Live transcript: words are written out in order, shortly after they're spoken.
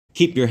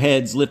Keep your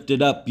heads lifted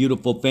up,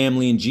 beautiful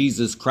family in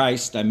Jesus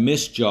Christ. I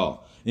missed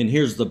y'all. And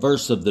here's the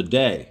verse of the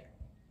day.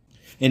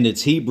 And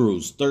it's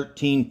Hebrews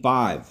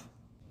 13:5.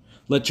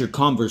 Let your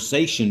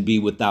conversation be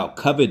without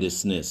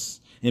covetousness,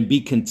 and be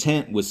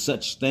content with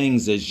such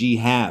things as ye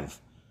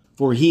have.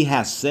 For he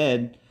hath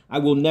said, I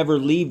will never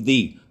leave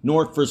thee,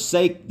 nor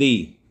forsake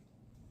thee.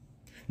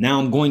 Now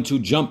I'm going to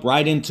jump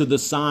right into the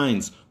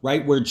signs,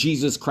 right where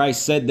Jesus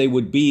Christ said they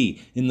would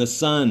be, in the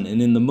sun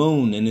and in the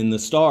moon and in the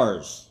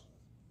stars.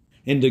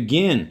 And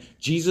again,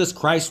 Jesus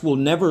Christ will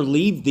never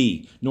leave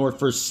thee, nor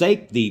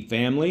forsake thee,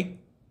 family.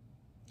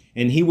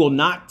 And he will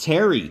not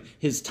tarry.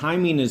 His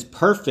timing is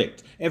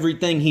perfect.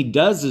 Everything he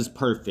does is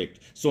perfect.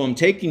 So I'm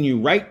taking you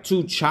right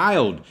to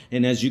child.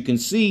 And as you can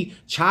see,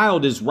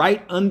 child is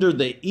right under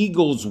the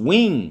eagle's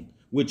wing,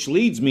 which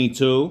leads me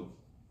to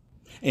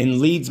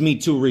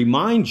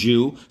remind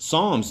you,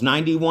 Psalms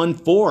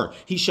 91:4.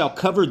 He shall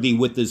cover thee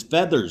with his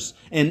feathers,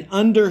 and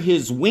under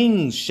his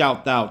wings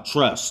shalt thou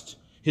trust.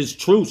 His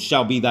truth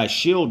shall be thy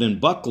shield and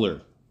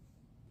buckler.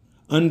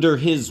 Under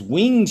his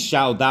wings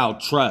shalt thou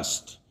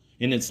trust.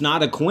 And it's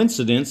not a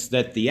coincidence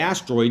that the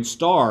asteroid,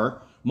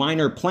 star,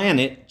 minor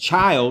planet,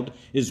 child,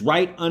 is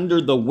right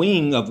under the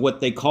wing of what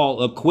they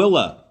call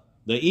Aquila,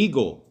 the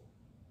eagle.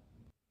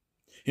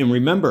 And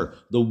remember,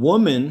 the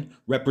woman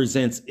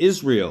represents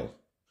Israel.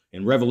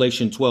 And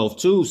Revelation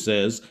 12:2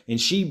 says,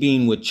 and she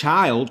being with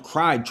child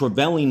cried,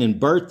 travailing in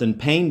birth and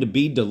pain to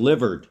be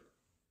delivered.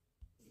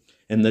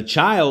 And the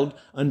child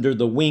under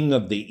the wing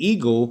of the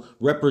eagle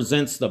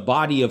represents the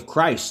body of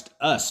Christ,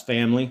 us,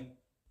 family.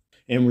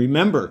 And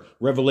remember,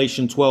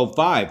 Revelation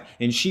 12:5,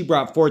 and she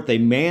brought forth a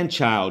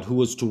man-child who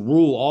was to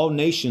rule all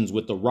nations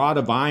with a rod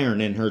of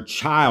iron, and her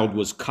child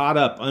was caught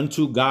up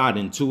unto God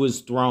and to his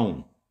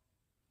throne.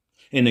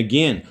 And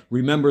again,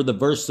 remember the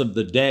verse of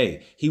the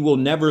day. He will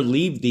never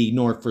leave thee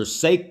nor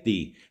forsake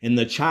thee, and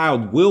the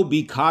child will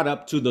be caught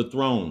up to the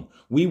throne.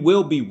 We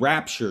will be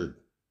raptured.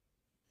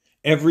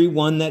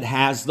 Everyone that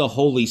has the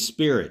Holy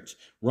Spirit,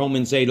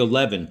 Romans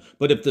 8:11.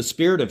 But if the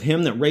spirit of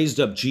him that raised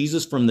up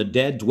Jesus from the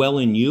dead dwell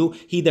in you,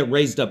 he that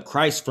raised up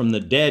Christ from the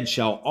dead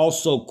shall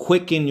also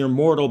quicken your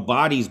mortal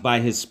bodies by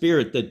his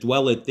spirit that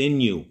dwelleth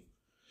in you.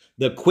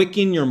 The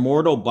quicken your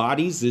mortal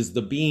bodies is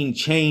the being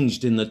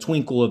changed in the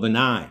twinkle of an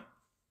eye.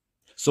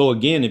 So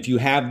again, if you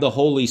have the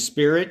Holy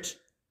Spirit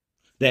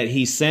that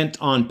he sent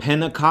on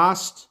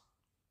Pentecost,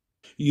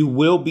 you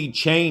will be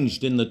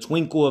changed in the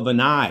twinkle of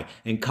an eye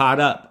and caught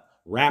up.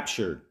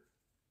 Raptured.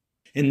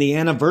 And the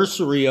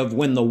anniversary of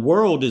when the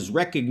world is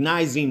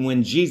recognizing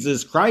when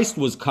Jesus Christ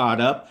was caught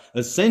up,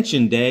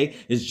 Ascension Day,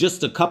 is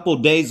just a couple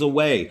days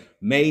away,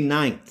 May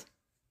 9th.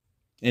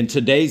 And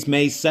today's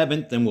May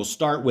 7th, and we'll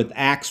start with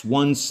Acts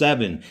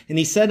 1:7. And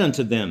he said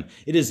unto them,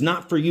 it is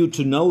not for you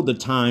to know the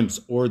times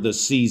or the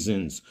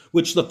seasons,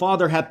 which the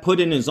Father hath put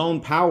in his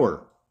own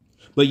power,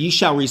 but ye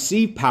shall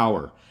receive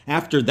power.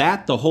 After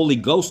that, the Holy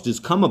Ghost is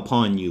come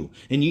upon you,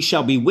 and ye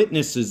shall be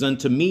witnesses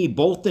unto me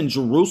both in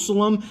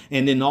Jerusalem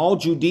and in all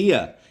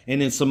Judea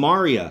and in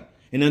Samaria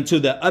and unto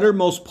the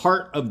uttermost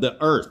part of the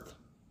earth.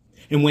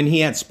 And when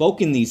he had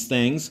spoken these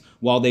things,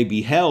 while they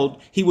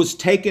beheld, he was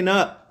taken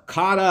up,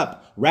 caught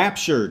up,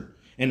 raptured,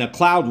 and a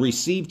cloud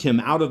received him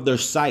out of their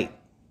sight.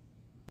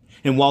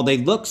 And while they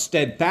looked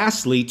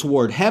steadfastly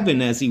toward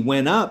heaven as he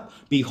went up,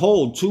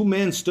 behold, two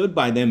men stood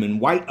by them in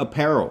white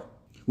apparel,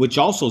 which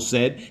also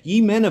said,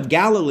 ye men of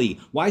Galilee,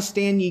 why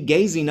stand ye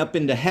gazing up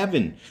into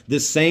heaven?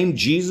 This same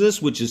Jesus,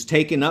 which is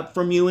taken up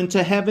from you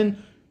into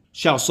heaven,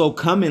 shall so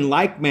come in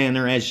like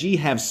manner as ye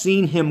have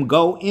seen him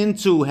go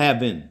into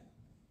heaven.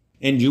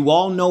 And you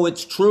all know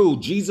it's true.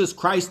 Jesus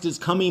Christ is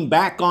coming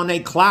back on a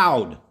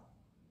cloud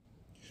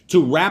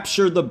to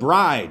rapture the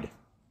bride.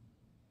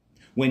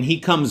 When he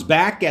comes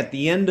back at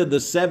the end of the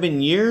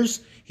 7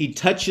 years, he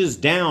touches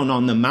down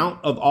on the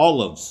Mount of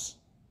Olives.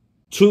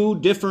 Two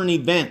different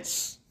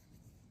events.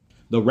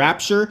 The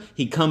rapture,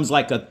 he comes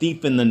like a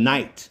thief in the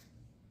night.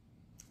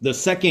 The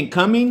second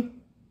coming,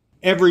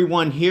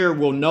 everyone here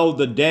will know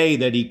the day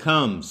that he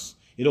comes.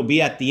 It'll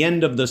be at the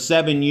end of the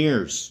 7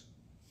 years.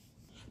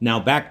 Now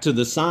back to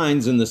the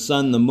signs in the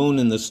sun, the moon,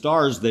 and the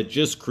stars that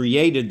just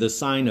created the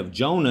sign of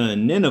Jonah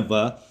and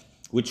Nineveh,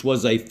 which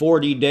was a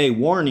 40-day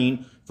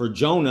warning for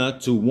Jonah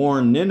to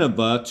warn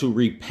Nineveh to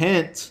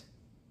repent.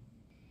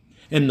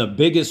 And the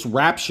biggest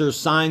rapture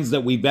signs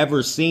that we've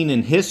ever seen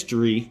in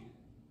history.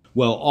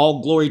 Well,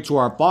 all glory to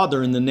our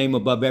Father in the name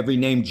above every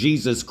name,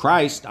 Jesus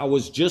Christ. I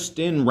was just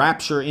in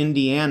Rapture,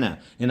 Indiana,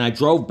 and I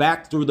drove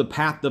back through the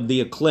path of the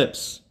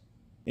eclipse.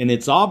 And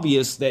it's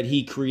obvious that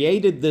he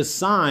created this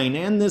sign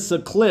and this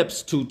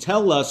eclipse to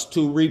tell us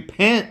to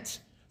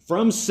repent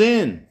from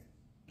sin.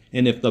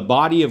 And if the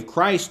body of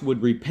Christ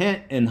would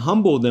repent and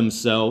humble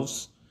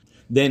themselves,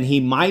 then he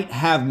might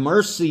have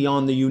mercy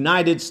on the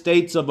United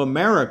States of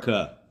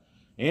America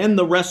and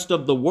the rest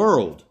of the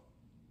world.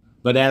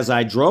 But as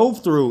I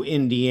drove through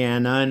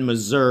Indiana and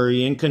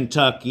Missouri and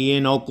Kentucky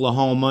and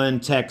Oklahoma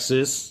and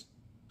Texas,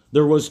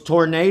 there was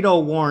tornado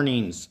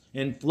warnings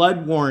and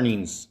flood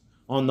warnings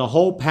on the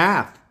whole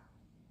path.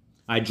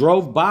 I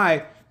drove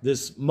by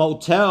this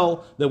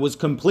motel that was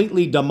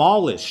completely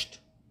demolished.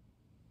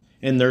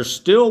 And there's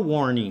still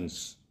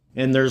warnings.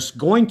 And there's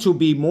going to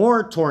be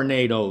more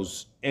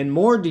tornadoes and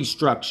more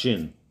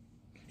destruction.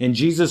 And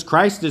Jesus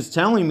Christ is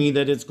telling me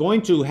that it's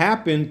going to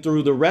happen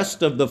through the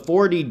rest of the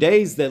 40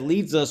 days that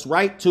leads us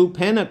right to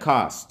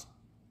Pentecost,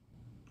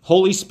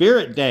 Holy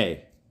Spirit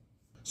Day.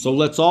 So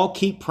let's all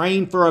keep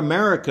praying for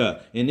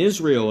America and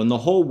Israel and the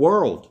whole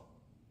world,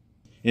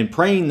 and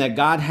praying that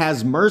God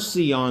has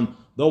mercy on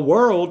the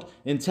world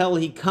until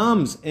he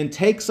comes and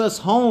takes us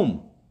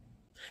home.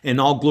 And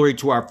all glory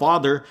to our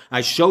Father. I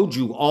showed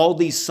you all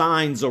these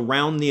signs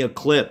around the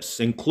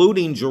eclipse,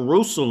 including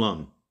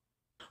Jerusalem,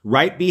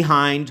 right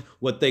behind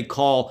what they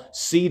call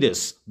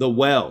Cetus, the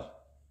well.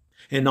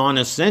 And on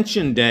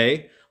Ascension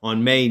Day,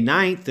 on May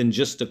 9th, in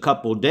just a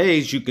couple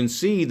days, you can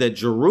see that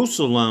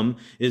Jerusalem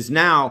is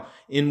now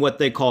in what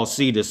they call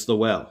Cetus, the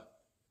well.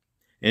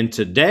 And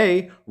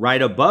today,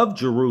 right above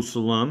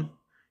Jerusalem,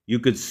 you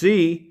could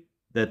see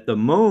that the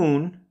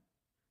moon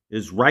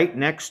is right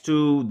next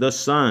to the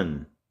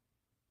sun,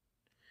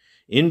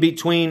 in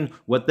between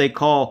what they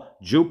call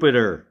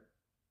Jupiter,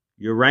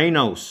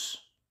 Uranus,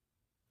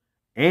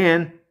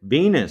 and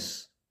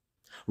Venus,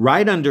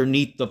 right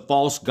underneath the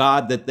false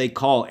god that they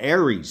call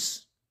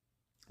Aries,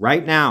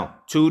 right now,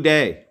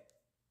 today.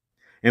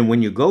 And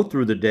when you go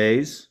through the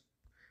days,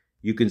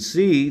 you can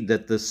see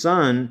that the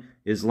sun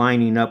is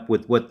lining up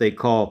with what they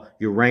call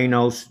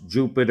Uranus,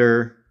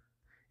 Jupiter,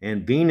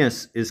 and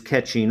Venus is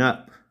catching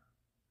up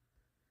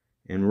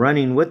and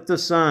running with the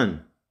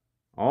sun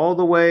all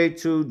the way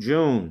to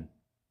June.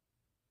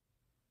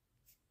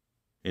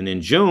 And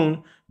in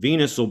June,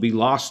 Venus will be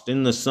lost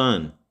in the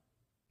sun.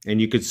 And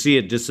you could see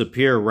it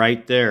disappear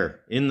right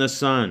there in the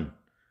sun,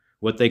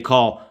 what they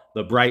call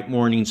the bright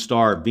morning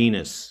star,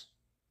 Venus.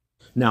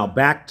 Now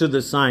back to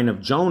the sign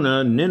of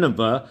Jonah,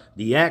 Nineveh,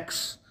 the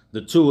X,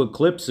 the two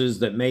eclipses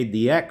that made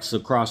the X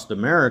across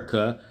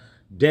America,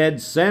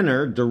 dead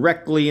center,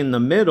 directly in the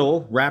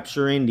middle,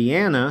 Rapture,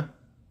 Indiana.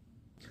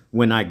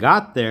 When I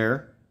got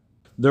there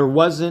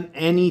wasn't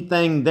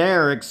anything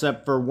there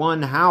except for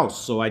one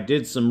house. So I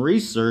did some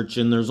research,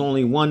 and there's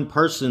only one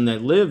person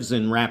that lives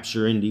in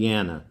Rapture,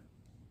 Indiana.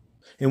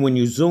 And when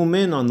you zoom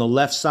in on the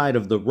left side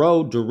of the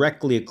road,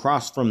 directly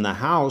across from the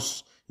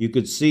house, you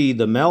could see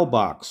the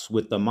mailbox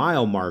with the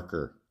mile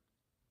marker.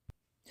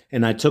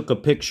 And I took a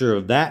picture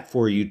of that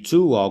for you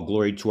too, all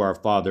glory to our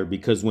Father,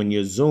 because when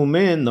you zoom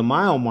in, the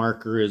mile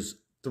marker is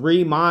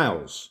 3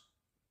 miles.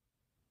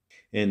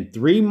 And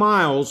 3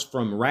 miles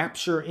from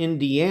Rapture,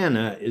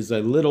 Indiana is a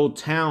little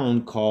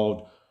town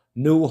called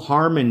New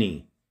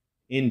Harmony,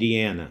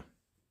 Indiana.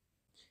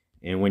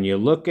 And when you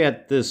look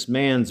at this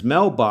man's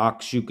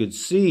mailbox, you could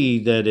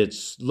see that it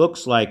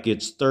looks like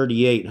it's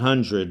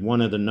 3,800. One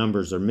of the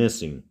numbers are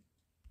missing.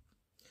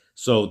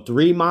 So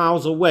 3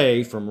 miles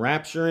away from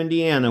Rapture,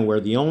 Indiana, where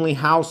the only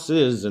house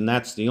is, and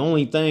that's the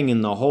only thing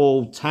in the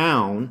whole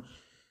town,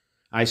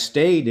 I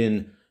stayed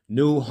in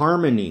New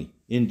Harmony,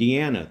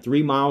 Indiana,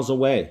 3 miles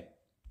away.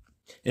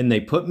 And they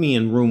put me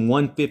in room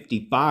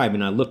 155,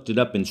 and I looked it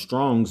up in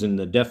Strong's, and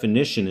the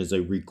definition is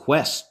a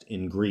request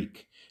in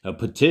Greek, a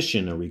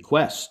petition, a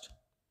request.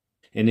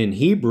 And in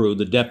Hebrew,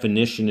 the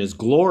definition is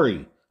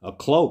glory, a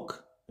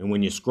cloak. And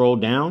when you scroll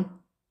down,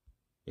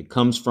 it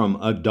comes from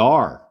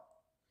Adar,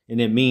 and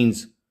it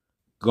means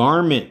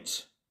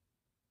garment,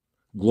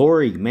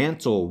 glory,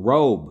 mantle,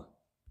 robe,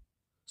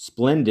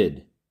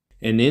 splendid.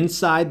 And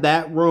inside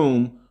that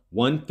room,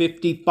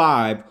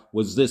 155,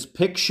 was this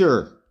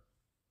picture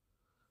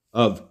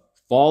of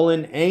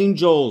fallen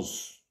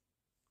angels.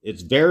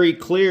 It's very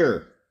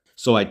clear.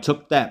 So I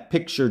took that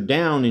picture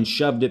down and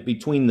shoved it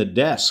between the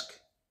desk.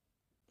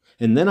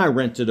 And then I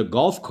rented a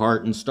golf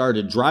cart and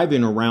started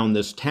driving around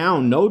this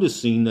town,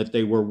 noticing that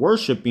they were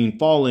worshiping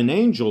fallen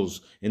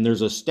angels. And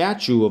there's a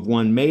statue of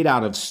one made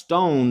out of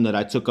stone that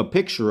I took a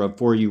picture of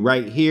for you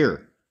right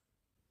here.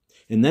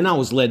 And then I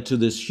was led to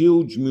this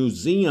huge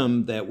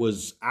museum that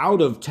was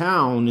out of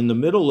town in the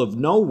middle of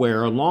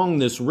nowhere along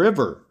this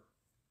river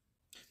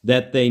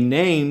that they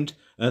named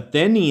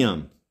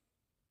Athenium.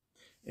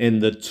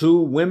 And the 2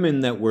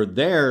 women that were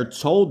there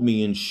told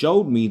me and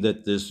showed me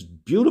that this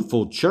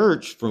beautiful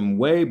church from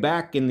way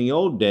back in the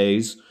old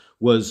days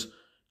was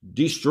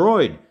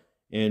destroyed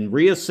and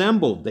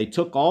reassembled. They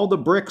took all the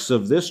bricks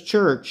of this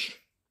church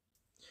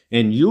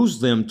and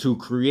used them to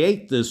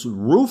create this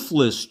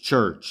roofless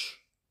church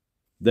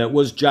that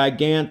was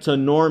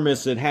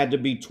gigantinormous. It had to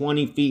be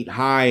 20 feet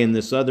high, and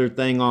this other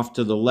thing off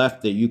to the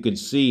left that you could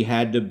see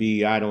had to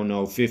be,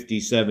 50,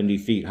 70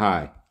 feet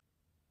high.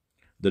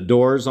 The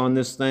doors on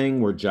this thing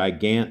were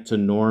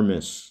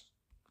gigantinormous.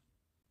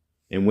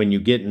 And when you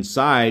get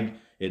inside,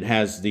 it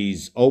has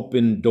these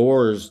open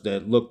doors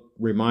that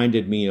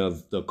reminded me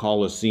of the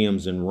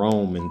Colosseums in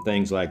Rome and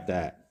things like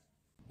that.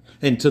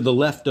 And to the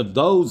left of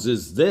those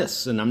is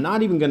this, and I'm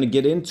not even going to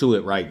get into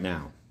it right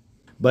now.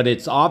 But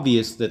it's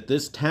obvious that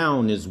this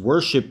town is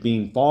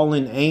worshiping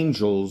fallen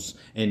angels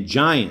and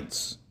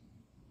giants.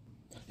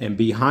 And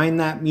behind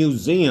that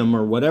museum,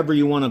 or whatever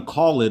you want to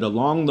call it,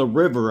 along the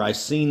river, I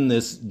seen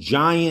this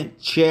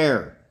giant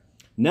chair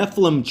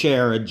Nephilim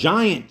chair, a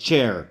giant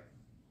chair.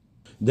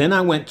 Then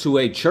I went to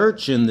a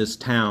church in this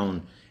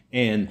town,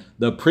 and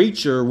the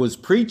preacher was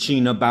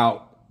preaching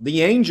about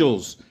the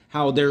angels,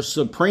 how they're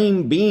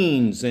supreme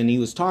beings, and he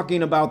was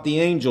talking about the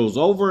angels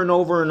over and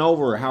over and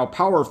over, how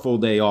powerful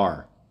they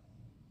are.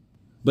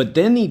 But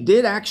then he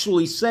did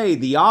actually say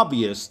the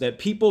obvious, that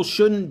people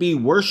shouldn't be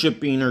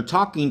worshiping or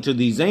talking to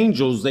these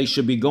angels. They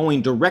should be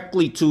going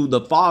directly to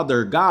the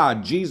Father,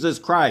 God, Jesus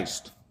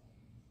Christ.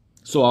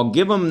 So I'll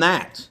give him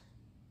that.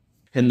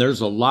 And there's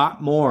a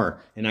lot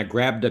more. And I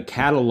grabbed a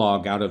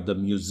catalog out of the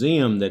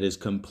museum that is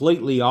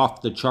completely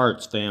off the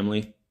charts,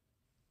 family.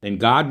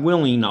 And God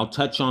willing, I'll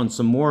touch on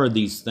some more of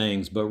these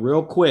things. But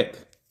real quick,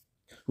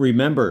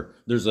 remember,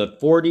 there's a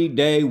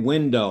 40-day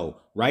window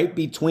right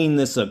between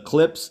this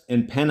eclipse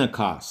and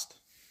Pentecost.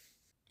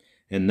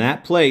 And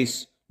that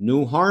place,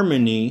 New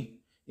Harmony,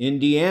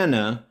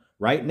 Indiana,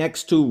 right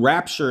next to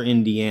Rapture,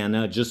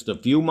 Indiana, just a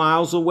few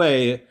miles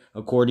away,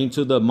 according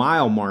to the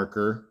mile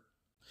marker,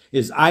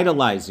 is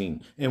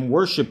idolizing and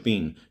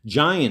worshiping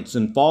giants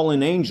and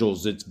fallen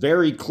angels. It's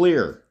very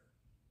clear.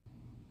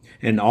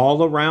 And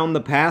all around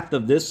the path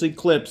of this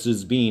eclipse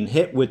is being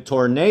hit with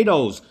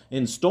tornadoes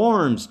and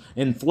storms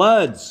and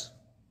floods.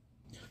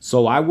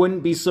 So I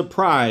wouldn't be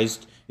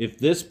surprised if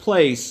this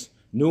place,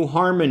 New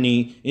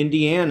Harmony,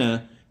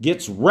 Indiana,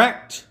 gets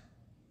wrecked.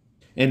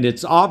 And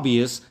it's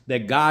obvious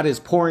that God is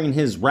pouring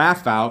his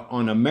wrath out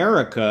on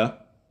America,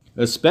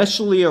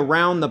 especially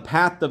around the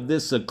path of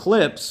this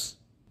eclipse.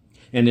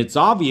 And it's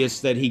obvious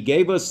that he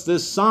gave us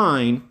this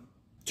sign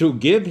to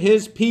give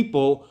his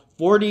people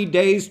 40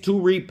 days to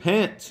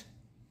repent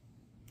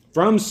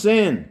from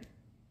sin.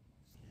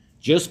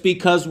 Just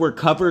because we're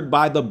covered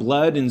by the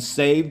blood and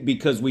saved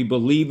because we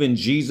believe in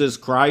Jesus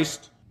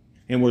Christ,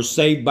 and we're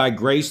saved by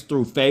grace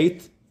through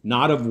faith,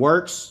 not of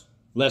works,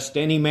 lest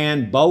any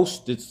man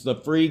boast, it's the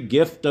free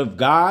gift of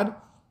God.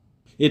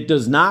 It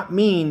does not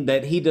mean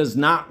that he does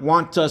not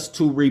want us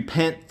to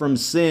repent from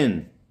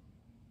sin.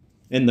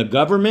 And the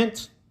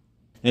government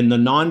and the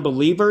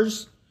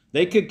non-believers,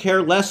 they could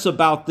care less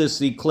about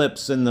this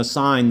eclipse and the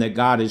sign that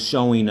God is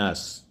showing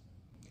us.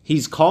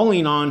 He's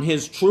calling on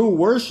his true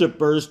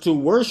worshipers to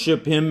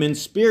worship him in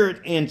spirit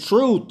and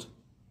truth,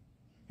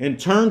 and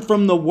turn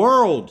from the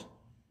world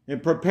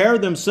and prepare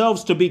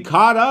themselves to be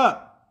caught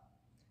up.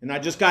 And I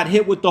just got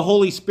hit with the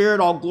Holy Spirit.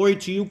 All glory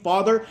to you,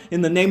 Father,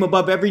 in the name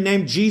above every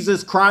name,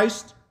 Jesus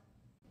Christ.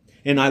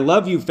 And I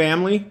love you,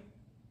 family.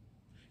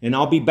 And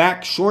I'll be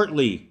back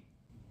shortly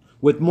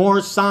with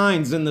more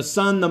signs in the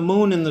sun, the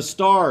moon, and the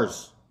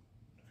stars,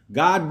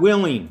 God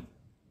willing.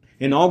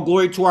 And all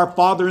glory to our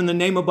Father in the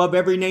name above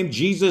every name,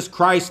 Jesus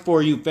Christ,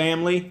 for you,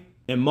 family.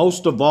 And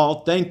most of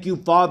all, thank you,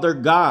 Father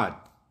God.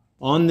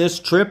 On this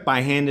trip, I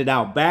handed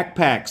out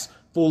backpacks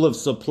full of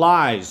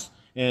supplies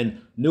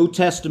and New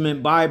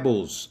Testament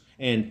Bibles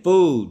and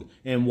food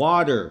and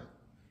water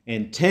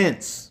and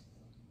tents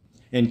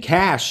and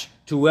cash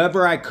to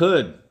whoever I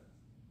could.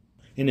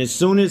 And as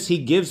soon as he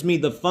gives me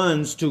the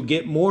funds to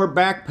get more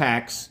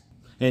backpacks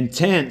and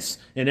tents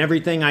and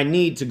everything I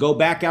need to go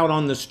back out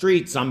on the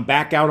streets, I'm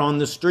back out on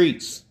the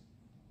streets.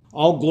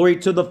 All glory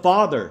to the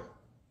Father.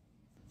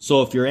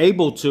 So if you're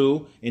able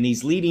to, and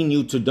he's leading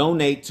you to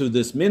donate to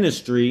this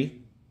ministry,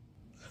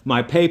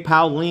 my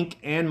PayPal link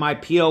and my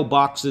P.O.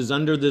 box is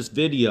under this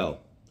video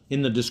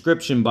in the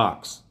description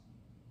box.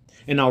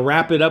 And I'll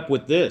wrap it up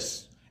with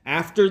this.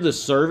 After the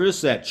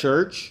service at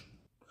church,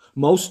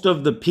 most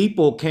of the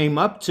people came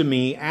up to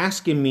me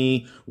asking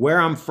me where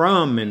I'm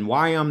from and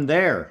why I'm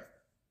there.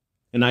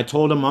 And I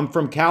told them I'm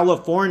from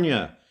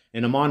California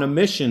and I'm on a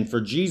mission for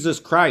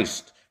Jesus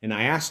Christ. And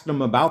I asked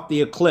them about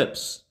the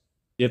eclipse,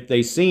 if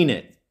they seen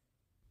it.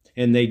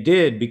 And they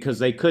did, because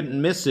they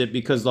couldn't miss it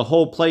because the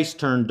whole place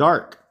turned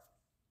dark.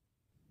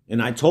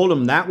 And I told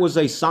them that was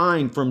a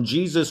sign from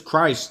Jesus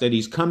Christ that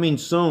he's coming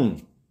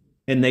soon.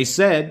 And they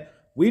said,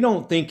 we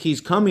don't think he's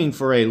coming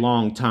for a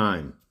long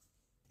time.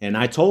 And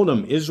I told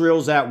them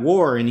Israel's at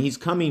war and he's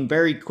coming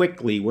very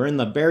quickly. We're in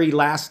the very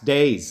last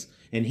days.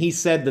 And he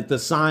said that the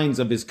signs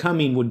of his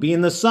coming would be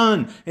in the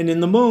sun and in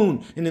the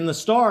moon and in the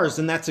stars.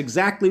 And that's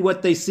exactly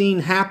what they seen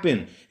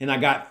happen. And I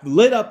got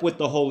lit up with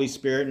the Holy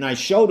Spirit and I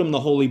showed them the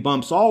holy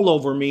bumps all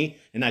over me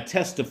and I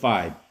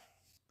testified.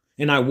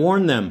 And I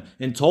warned them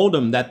and told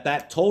them that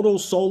that total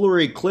solar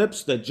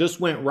eclipse that just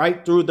went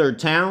right through their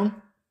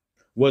town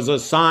was a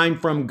sign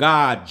from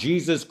God,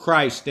 Jesus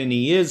Christ, and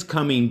he is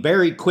coming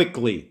very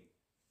quickly.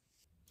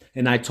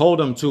 And I told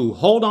them to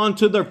hold on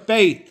to their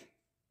faith,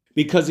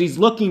 because he's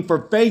looking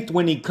for faith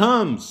when he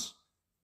comes.